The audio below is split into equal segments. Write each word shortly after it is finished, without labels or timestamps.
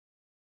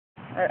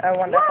I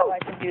wonder how I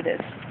can do this.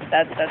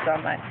 That's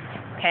on my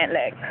pant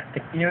leg.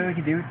 You know what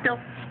we can do? Go.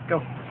 Go.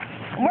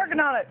 I'm working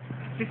on it.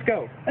 Just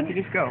go. You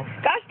just go.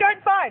 Gosh darn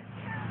fine.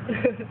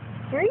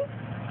 3?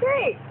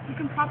 3. You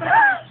can prop it up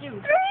on your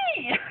shoe.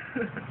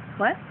 3.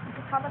 What? You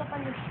can prop it up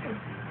on your shoe.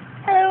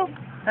 Hello.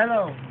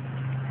 Hello.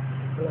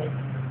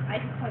 I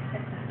just put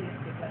sensitive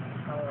because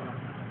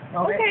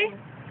Okay.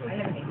 I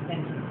have an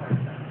extension cord.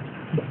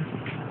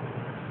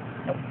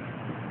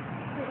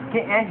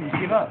 Okay, Andrew,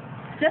 just give up.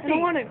 Jesse. I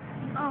don't want to.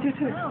 Oh, Do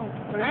two. no.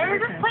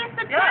 There's a place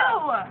to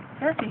go.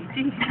 Jesse,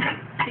 geez.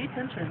 Pay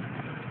attention.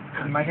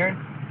 My turn?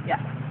 Yeah.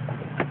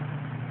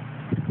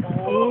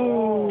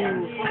 Oh.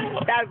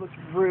 That was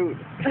rude. I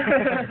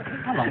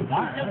like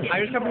that.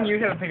 I'm just hoping you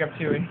have a pickup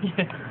too and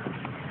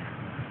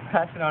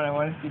pass it on. I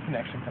want to see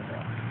connection come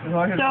out. As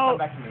long as it come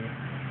back to me.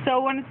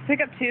 So when it's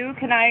pick up 2,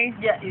 can I?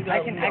 Yeah, you go. I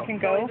can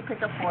go.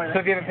 Pick up 4. So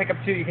if you have a pickup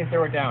 2, you can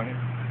throw it down.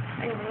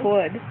 I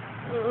could.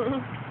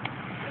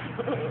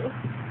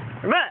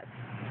 Reverse.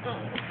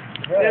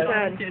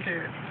 Your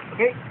turn.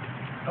 Okay.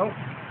 Oh.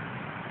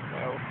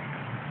 No.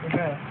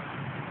 Okay.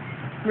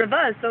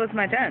 Reverse, so it's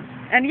my turn.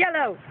 And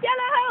yellow.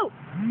 Yellow.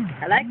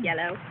 I like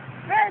yellow.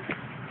 Red.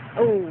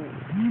 Oh,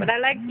 but I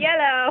like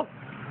yellow. I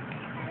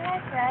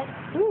like red.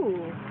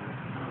 Ooh.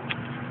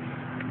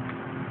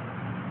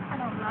 I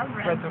don't love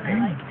red. Red's but okay. I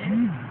like it.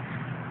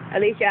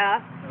 Alicia,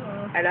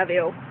 I love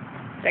you.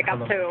 Pick up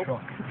 2.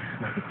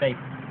 Safe.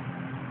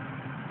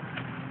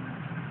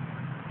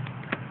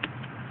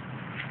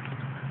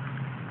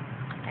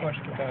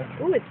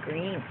 Ooh, it's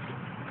green.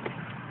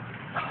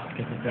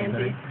 Get this done,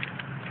 Andy.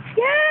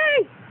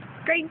 Yay!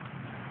 Green.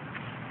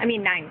 I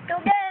mean 9. Go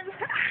again.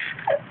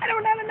 I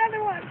don't have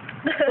another one.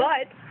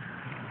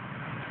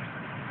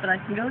 But I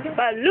can go again.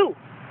 Blue.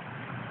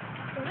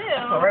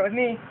 All right with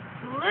me.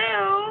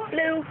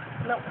 Blue.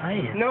 No.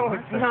 No,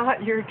 it's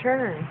not your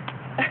turn.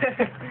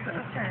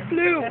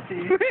 Blue.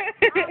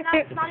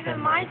 That's not even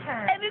my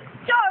turn. And it's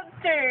John's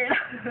turn.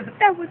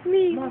 That was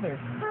me. Mother.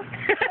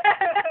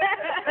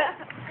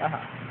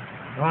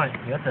 Right,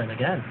 your turn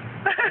again.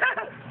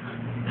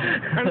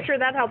 I'm sure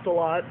that helped a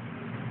lot.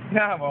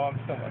 Nah, well, I'm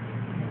still lucky.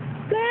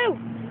 Blue.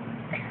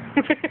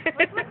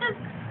 What's with this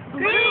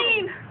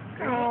green?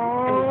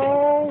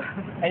 Oh.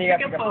 And you got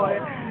to pick up 4.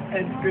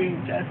 It's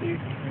green, Jesse.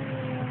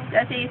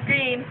 Jesse,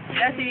 green.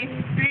 Jesse,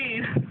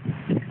 green.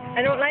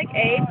 I don't like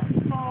 8.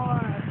 4.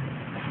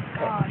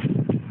 Gosh.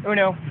 Oh,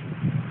 no. Oh,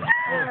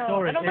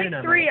 sorry, I don't like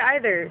Una, 3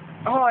 either.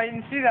 Oh, I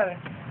didn't see that.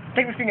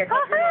 Take my finger.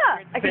 Aha!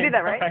 I can do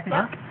that, right?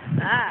 Huh?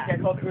 Ah. I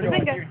called Uno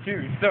on you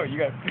too, so you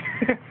got.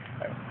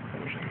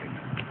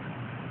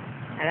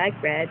 I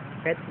like red.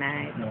 Red's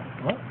nice. No.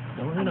 What?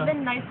 No, I've Una.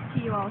 been nice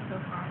to you all so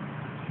far.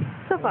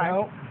 So far.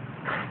 No.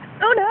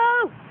 Oh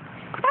no!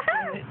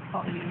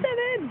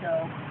 7. No.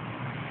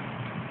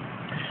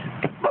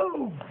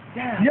 Boom!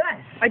 Yeah. Yes!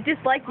 I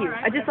dislike you.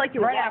 Alright. I dislike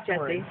you Right a lot,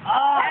 afterwards. Jesse.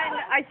 And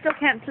I still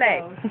can't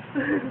play.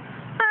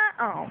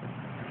 Oh.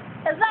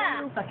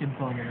 Huzzah! Second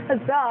bummer.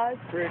 Huzzah.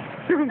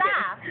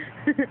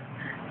 Huzzah!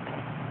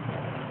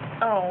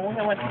 Oh,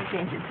 I want to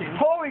change it too.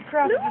 Holy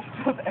crap! It just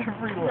spilled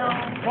everywhere. No.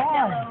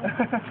 Why? Yellow.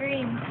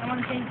 Green. I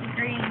want to change to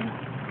green.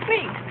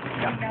 Green.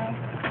 There you go.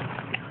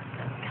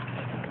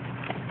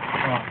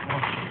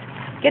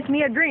 Get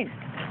me a green.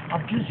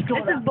 I've just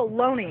got This is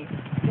baloney.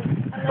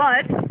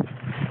 But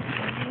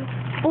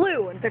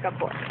blue and pick up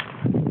 4.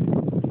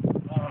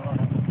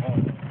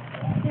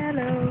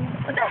 Yellow.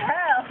 What the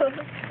hell?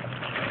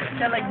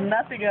 Got like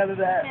nothing out of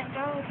that. Can't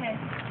go? Okay.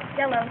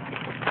 Yellow.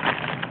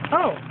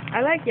 Oh, I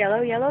like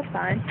yellow. Yellow's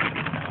fine.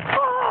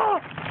 Oh!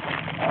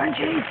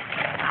 Orangey.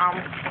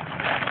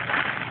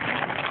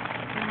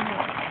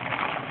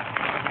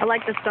 I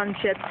like the sun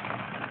shit.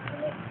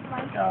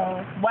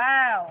 Oh.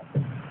 Wow.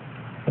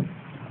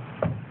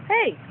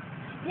 Hey,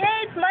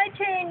 Yay, it's my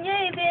turn.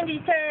 Yay, it's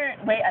Andy's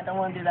turn. Wait, I don't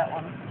want to do that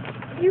one.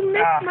 you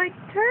missed my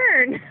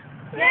turn.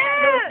 No,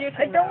 it's your I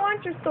turn don't now.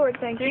 want your sword,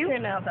 thank It's you. your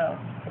turn now, though.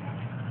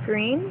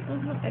 Green?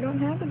 I don't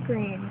have a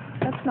green.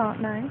 That's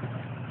not nice.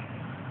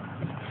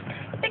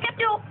 Pick up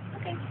your...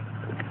 Okay.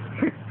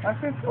 I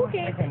think it's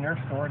Okay. like a Nerf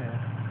sword in.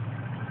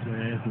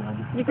 There is none.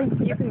 You can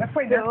I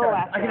played Nerf go cards.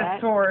 after I get a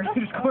that. sword.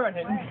 You just go on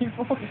it and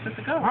people.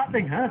 That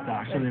thing hurts,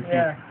 actually.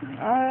 Yeah.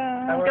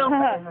 That worked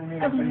over me.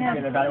 That's what you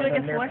get about it with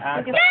a Nerf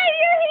axe. Yay, you're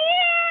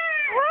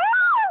here! Woo!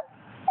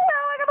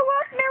 Well, I got a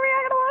wasp, Mary. I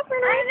got a wasp,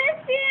 Mary. I miss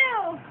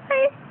you.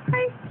 Hi.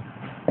 Hi.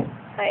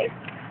 Hi.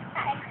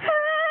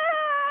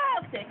 Pick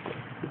up 6.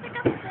 Pick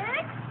up 6?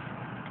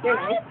 You're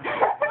nice.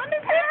 What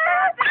is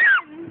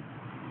this?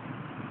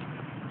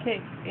 Okay,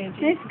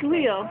 Angie. Nice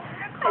squeal.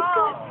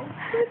 Oh.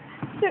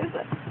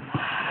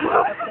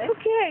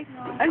 Okay.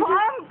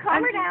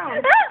 Calm her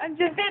down. I'm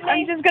just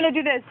gonna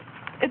do this.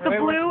 It's a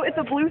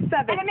blue 7.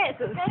 I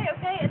missed.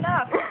 Okay,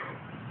 enough.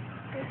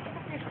 Here's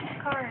your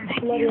card.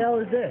 What the hell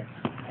is this?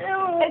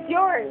 It's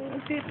yours.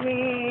 Excuse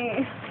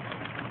me.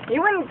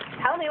 You wouldn't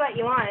tell me what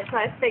you wanted, so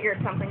I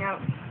figured something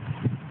out.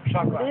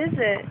 Shot What glass. is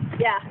it?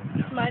 Yeah.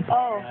 My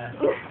Oh.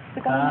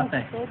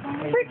 Perfect.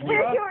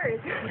 Where's yours?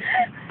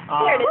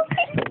 Oh. Here it is.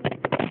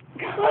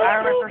 I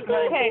remember first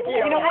night. Okay,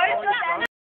 you know what?